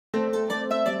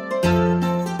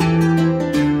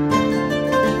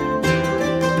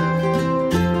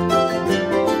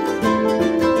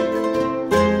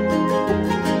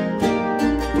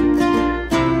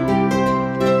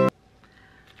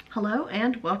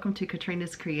welcome to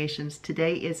Katrina's Creations.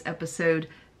 Today is episode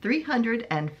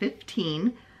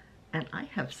 315 and I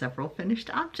have several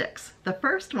finished objects. The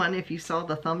first one, if you saw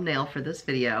the thumbnail for this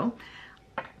video,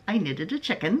 I knitted a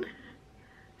chicken.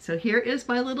 So here is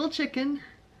my little chicken.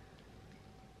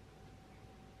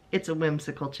 It's a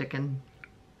whimsical chicken.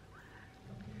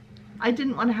 I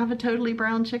didn't want to have a totally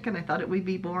brown chicken. I thought it would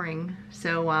be boring.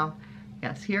 So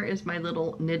yes, here is my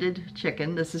little knitted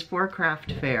chicken. This is for a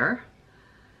craft fair.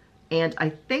 And I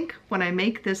think when I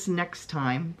make this next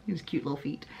time, these cute little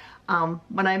feet,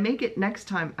 when I make it next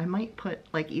time, I might put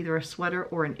like either a sweater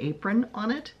or an apron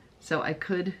on it. So I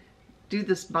could do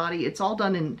this body. It's all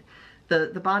done in,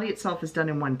 the body itself is done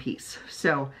in one piece.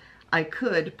 So I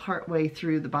could part way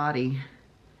through the body,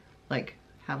 like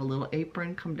have a little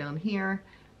apron come down here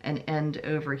and end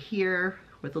over here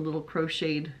with a little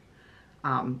crocheted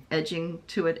edging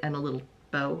to it and a little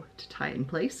bow to tie it in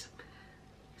place.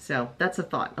 So that's a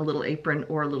thought, a little apron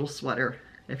or a little sweater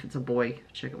if it's a boy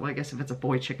chicken. Well, I guess if it's a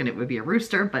boy chicken, it would be a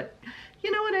rooster, but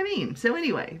you know what I mean. So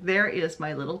anyway, there is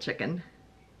my little chicken.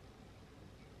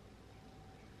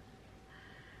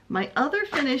 My other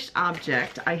finished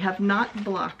object, I have not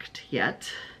blocked yet,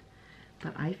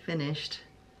 but I finished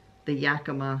the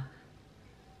Yakima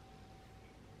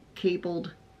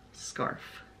cabled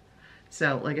scarf.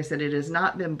 So like I said, it has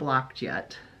not been blocked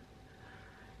yet.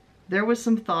 There was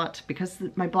some thought, because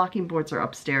my blocking boards are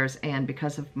upstairs and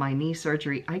because of my knee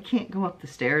surgery, I can't go up the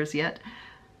stairs yet.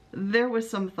 There was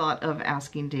some thought of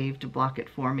asking Dave to block it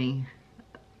for me.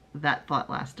 That thought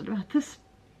lasted about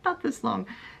this long.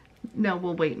 No,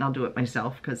 we'll wait and I'll do it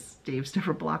myself because Dave's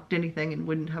never blocked anything and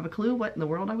wouldn't have a clue what in the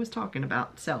world I was talking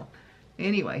about. So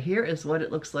anyway, here is what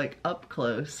it looks like up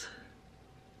close.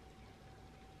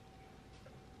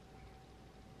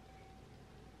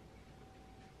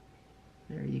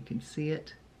 There you can see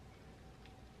it.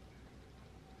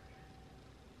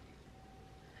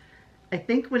 I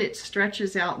think when it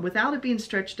stretches out, without it being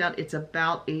stretched out, it's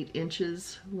about 8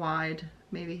 inches wide,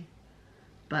 maybe.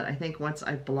 But I think once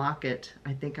I block it,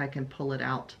 I think I can pull it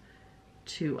out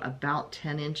to about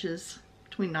 10 inches,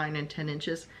 between 9 and 10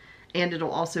 inches. And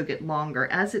it'll also get longer.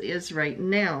 As it is right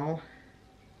now,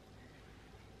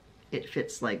 it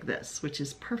fits like this, which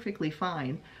is perfectly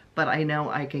fine. But I know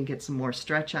I can get some more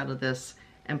stretch out of this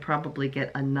and probably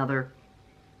get another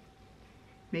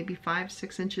maybe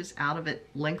 5-6 inches out of it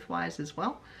lengthwise as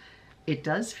well. It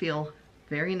does feel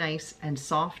very nice and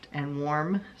soft and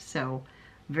warm, so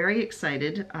very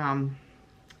excited.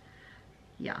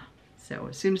 Yeah, so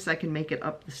as soon as I can make it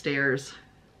up the stairs,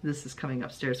 this is coming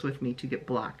upstairs with me to get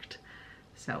blocked.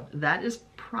 So that is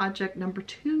project number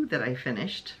 2 that I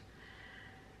finished.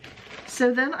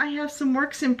 So then I have some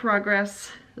works in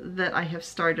progress that I have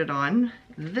started on.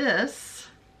 This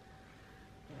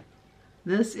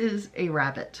is a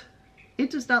rabbit. It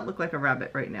does not look like a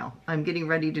rabbit right now. I'm getting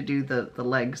ready to do the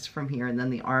legs from here and then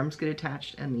the arms get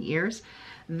attached and the ears.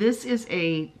 This is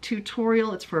a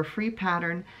tutorial. It's for a free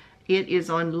pattern. It is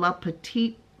on La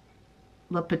Petite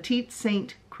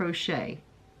Saint Crochet.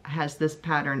 Has this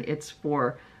pattern. It's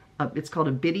for, it's called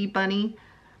a Biddy Bunny.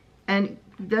 And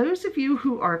those of you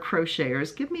who are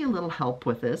crocheters, give me a little help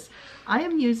with this. I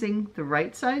am using the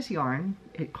right size yarn.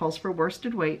 It calls for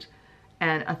worsted weight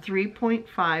and a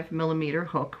 3.5 millimeter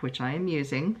hook, which I am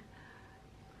using.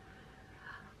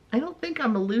 I don't think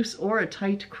I'm a loose or a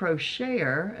tight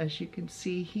crocheter, as you can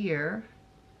see here.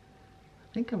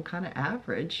 I think I'm kind of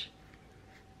average.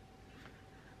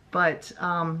 But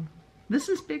this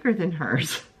is bigger than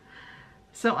hers.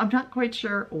 So I'm not quite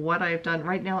sure what I've done.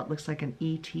 Right now it looks like an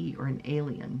ET or an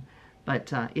alien,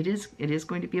 but it is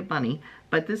going to be a bunny.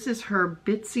 But this is her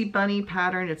Bitsy Bunny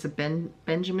pattern. It's a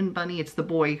Benjamin bunny. It's the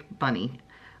boy bunny.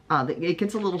 It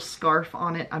gets a little scarf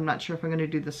on it. I'm not sure if I'm going to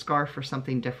do the scarf or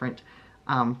something different.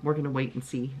 We're going to wait and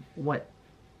see what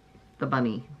the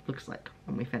bunny looks like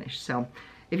when we finish. So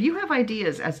if you have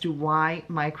ideas as to why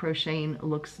my crocheting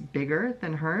looks bigger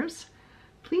than hers,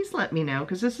 please let me know,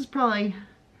 because this is probably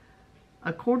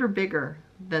a quarter bigger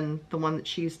than the one that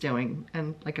she's doing.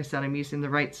 And like I said, I'm using the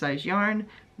right size yarn,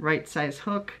 right size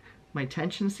hook. My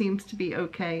tension seems to be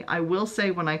okay. I will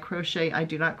say when I crochet, I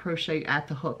do not crochet at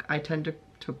the hook. I tend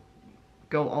to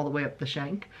go all the way up the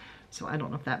shank. So I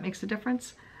don't know if that makes a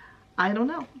difference. I don't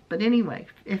know. But anyway,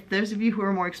 if those of you who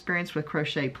are more experienced with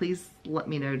crochet, please let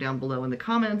me know down below in the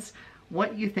comments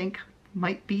what you think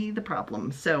might be the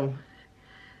problem. So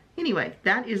anyway,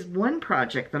 that is one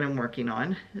project that I'm working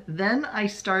on. Then I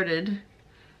started,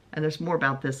 and there's more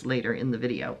about this later in the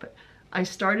video, but I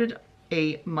started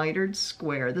a mitered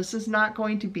square. This is not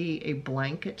going to be a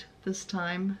blanket this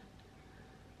time.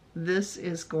 This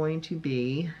is going to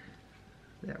be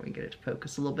There, we get it to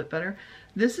focus a little bit better.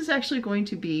 This is actually going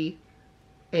to be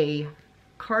a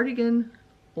cardigan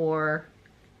or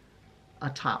a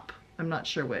top. I'm not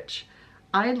sure which.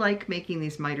 I like making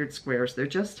these mitered squares. They're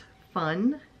just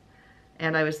fun,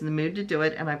 and I was in the mood to do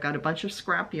it, and I've got a bunch of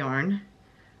scrap yarn.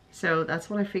 So that's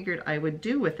what I figured I would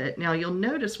do with it. Now you'll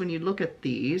notice when you look at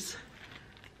these,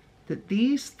 that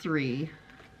these 3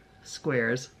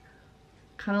 squares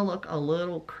kind of look a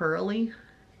little curly.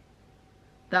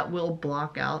 That will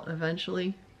block out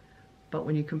eventually, but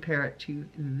when you compare it to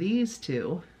these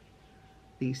two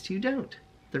don't.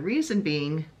 The reason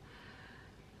being,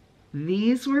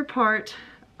 these were part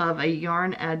of a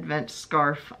yarn advent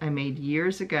scarf I made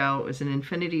years ago. It was an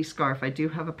infinity scarf. I do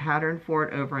have a pattern for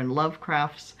it over in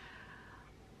Lovecrafts.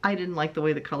 I didn't like the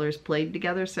way the colors played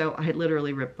together, so I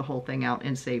literally ripped the whole thing out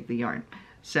and saved the yarn.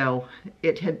 So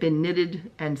it had been knitted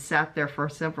and sat there for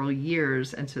several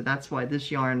years, and so that's why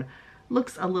this yarn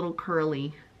looks a little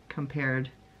curly compared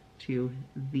to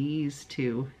these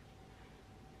two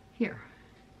here.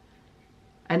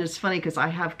 And it's funny because I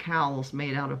have cowls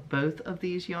made out of both of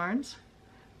these yarns,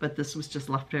 but this was just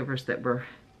leftovers that were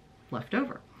left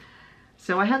over.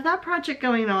 So I have that project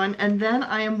going on, and then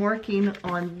I am working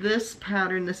on this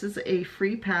pattern. This is a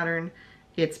free pattern.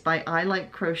 It's by I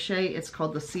Like Crochet. It's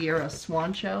called the Sierra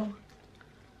Swan Show.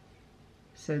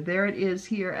 So there it is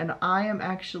here, and I am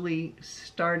actually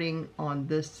starting on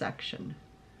this section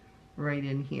right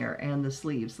in here and the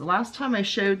sleeves. The last time I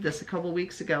showed this a couple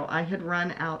weeks ago, I had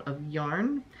run out of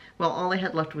yarn. Well, all I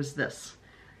had left was this.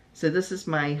 So this is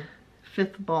my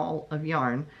 5th ball of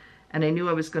yarn, and I knew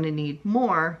I was going to need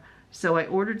more, so I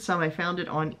ordered some. I found it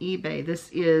on eBay. This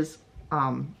is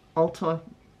Ultra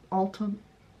Alpaca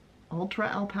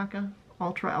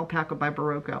by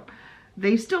Barocco.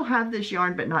 They still have this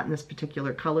yarn, but not in this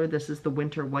particular color. This is the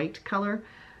winter white color.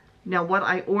 Now what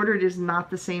I ordered is not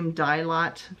the same dye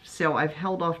lot, so I've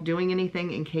held off doing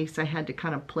anything in case I had to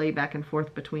kind of play back and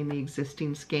forth between the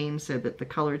existing skeins so that the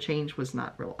color change was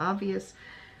not real obvious.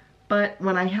 But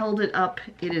when I held it up,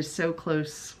 it is so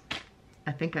close.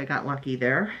 I think I got lucky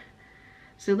there.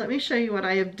 So let me show you what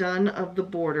I have done of the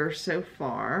border so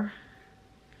far.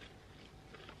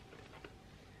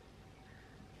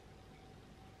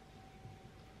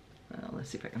 Let's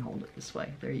see if I can hold it this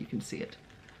way. There, you can see it.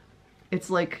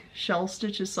 It's like shell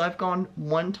stitches, so I've gone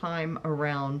one time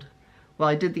around. Well,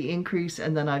 I did the increase,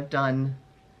 and then I've done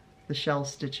the shell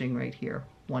stitching right here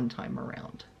one time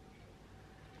around.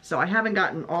 So I haven't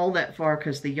gotten all that far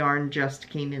because the yarn just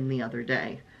came in the other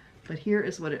day. But here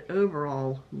is what it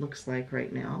overall looks like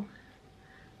right now.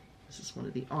 This is one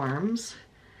of the arms.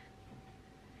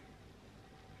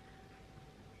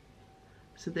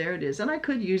 So there it is, and I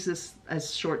could use this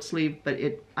as short sleeve, but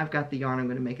I've got the yarn. I'm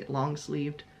going to make it long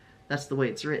sleeved. That's the way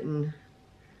it's written,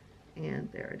 and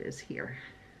there it is here.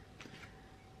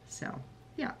 So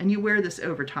yeah, and you wear this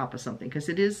over top of something because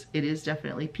it is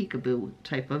definitely peekaboo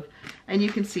type of, and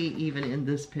you can see even in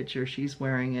this picture she's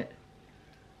wearing it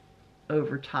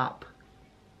over top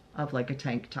of like a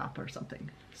tank top or something.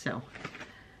 So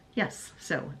yes,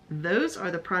 so those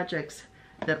are the projects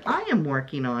that I am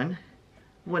working on.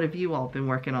 What have you all been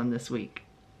working on this week?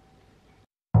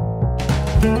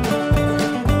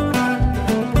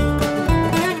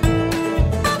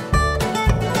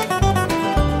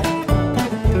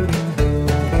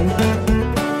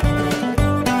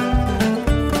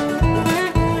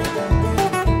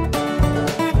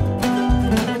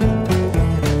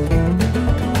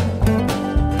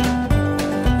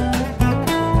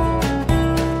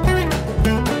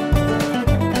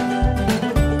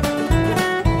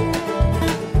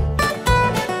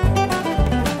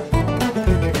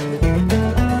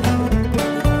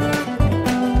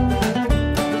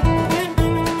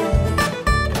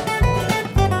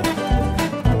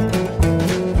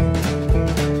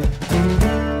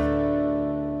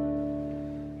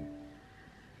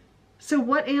 So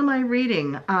what am I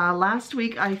reading? Last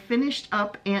week I finished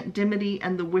up Aunt Dimity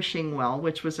and the Wishing Well,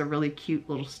 which was a really cute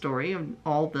little story of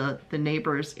all the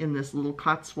neighbors in this little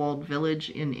Cotswold village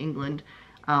in England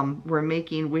were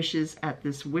making wishes at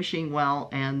this wishing well,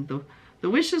 and the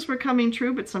wishes were coming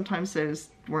true, but sometimes those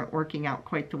weren't working out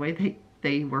quite the way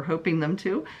they were hoping them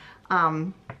to.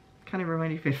 Kind of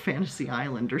reminded me of Fantasy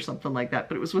Island or something like that,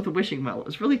 but it was with a wishing well. It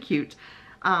was really cute.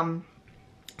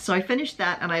 So I finished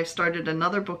that, and I've started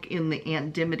another book in the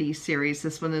Aunt Dimity series.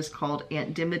 This one is called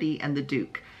Aunt Dimity and the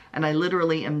Duke, and I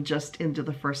literally am just into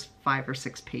the first 5 or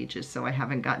 6 pages, so I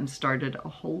haven't gotten started a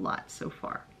whole lot so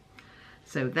far.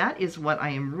 So that is what I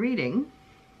am reading.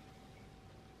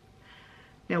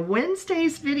 Now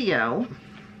Wednesday's video,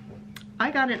 I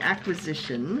got an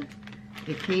acquisition.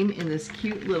 It came in this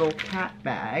cute little cat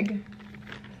bag.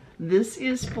 This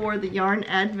is for the Yarn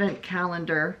Advent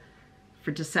Calendar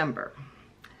for December.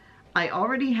 I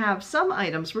already have some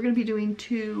items. We're going to be doing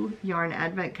 2 Yarn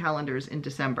Advent Calendars in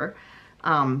December.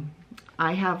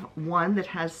 I have one that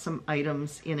has some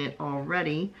items in it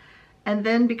already. And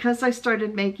then because I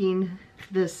started making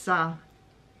this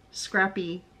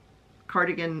scrappy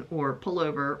cardigan or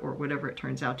pullover or whatever it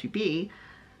turns out to be,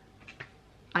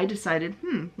 I decided,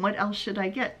 what else should I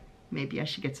get? Maybe I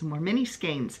should get some more mini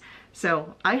skeins.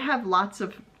 So I have lots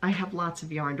of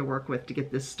yarn to work with to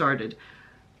get this started.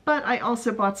 But I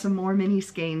also bought some more mini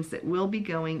skeins that will be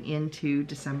going into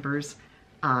December's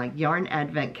Yarn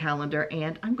Advent Calendar,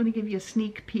 and I'm going to give you a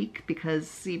sneak peek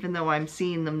because even though I'm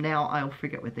seeing them now, I'll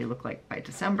forget what they look like by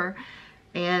December.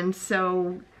 And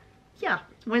so, yeah,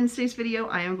 Wednesday's video,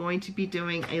 I am going to be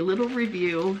doing a little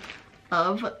review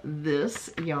of this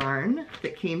yarn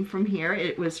that came from here.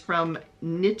 It was from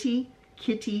Knitty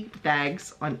Kitty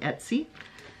Bags on Etsy,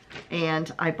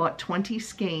 and I bought 20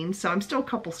 skeins, so I'm still a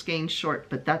couple skeins short,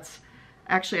 but that's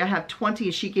actually, I have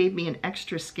 20. She gave me an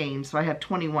extra skein, so I have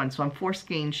 21, so I'm 4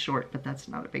 skeins short, but that's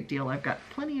not a big deal. I've got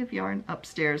plenty of yarn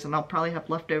upstairs, and I'll probably have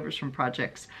leftovers from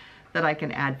projects that I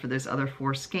can add for those other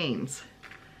 4 skeins.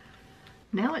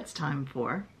 Now it's time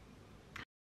for...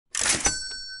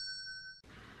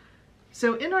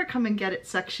 So in our Come and Get It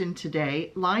section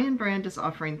today, Lion Brand is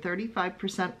offering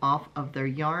 35% off of their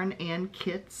yarn and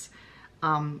kits.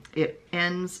 It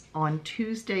ends on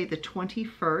Tuesday the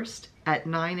 21st at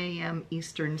 9 a.m.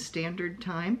 Eastern Standard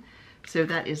Time. So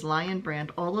that is Lion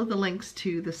Brand. All of the links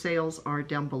to the sales are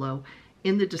down below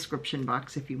in the description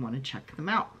box if you want to check them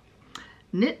out.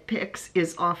 Knit Picks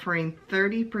is offering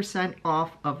 30%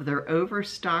 off of their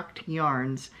overstocked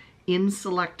yarns in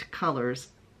select colors,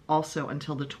 also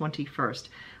until the 21st.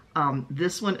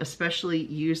 This one especially,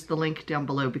 use the link down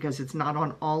below because it's not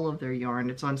on all of their yarn,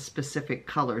 it's on specific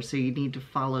colors, so you need to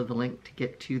follow the link to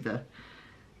get to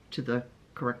the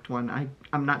correct one.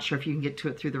 I'm not sure if you can get to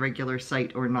it through the regular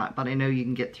site or not, but I know you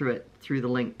can get through it through the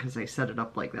link because I set it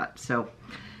up like that. So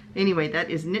anyway, that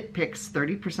is Knit Picks,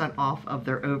 30% off of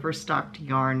their overstocked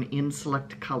yarn in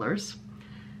select colors.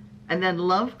 And then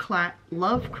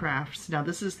Lovecrafts, now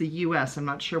this is the US, I'm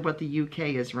not sure what the UK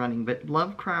is running, but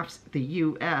Lovecrafts, the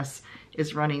US,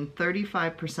 is running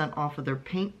 35% off of their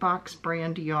Paint Box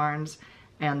brand yarns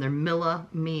and their Milla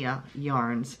Mia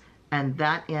yarns, and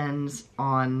that ends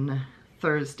on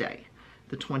Thursday,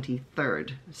 the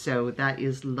 23rd. So that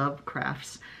is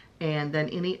Lovecrafts. And then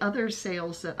any other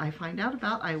sales that I find out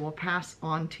about, I will pass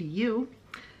on to you.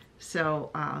 So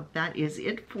that is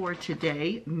it for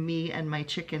today. Me and my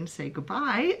chicken say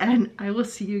goodbye, and I will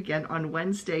see you again on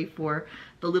Wednesday for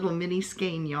the little mini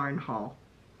skein yarn haul.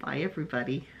 Bye,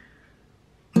 everybody.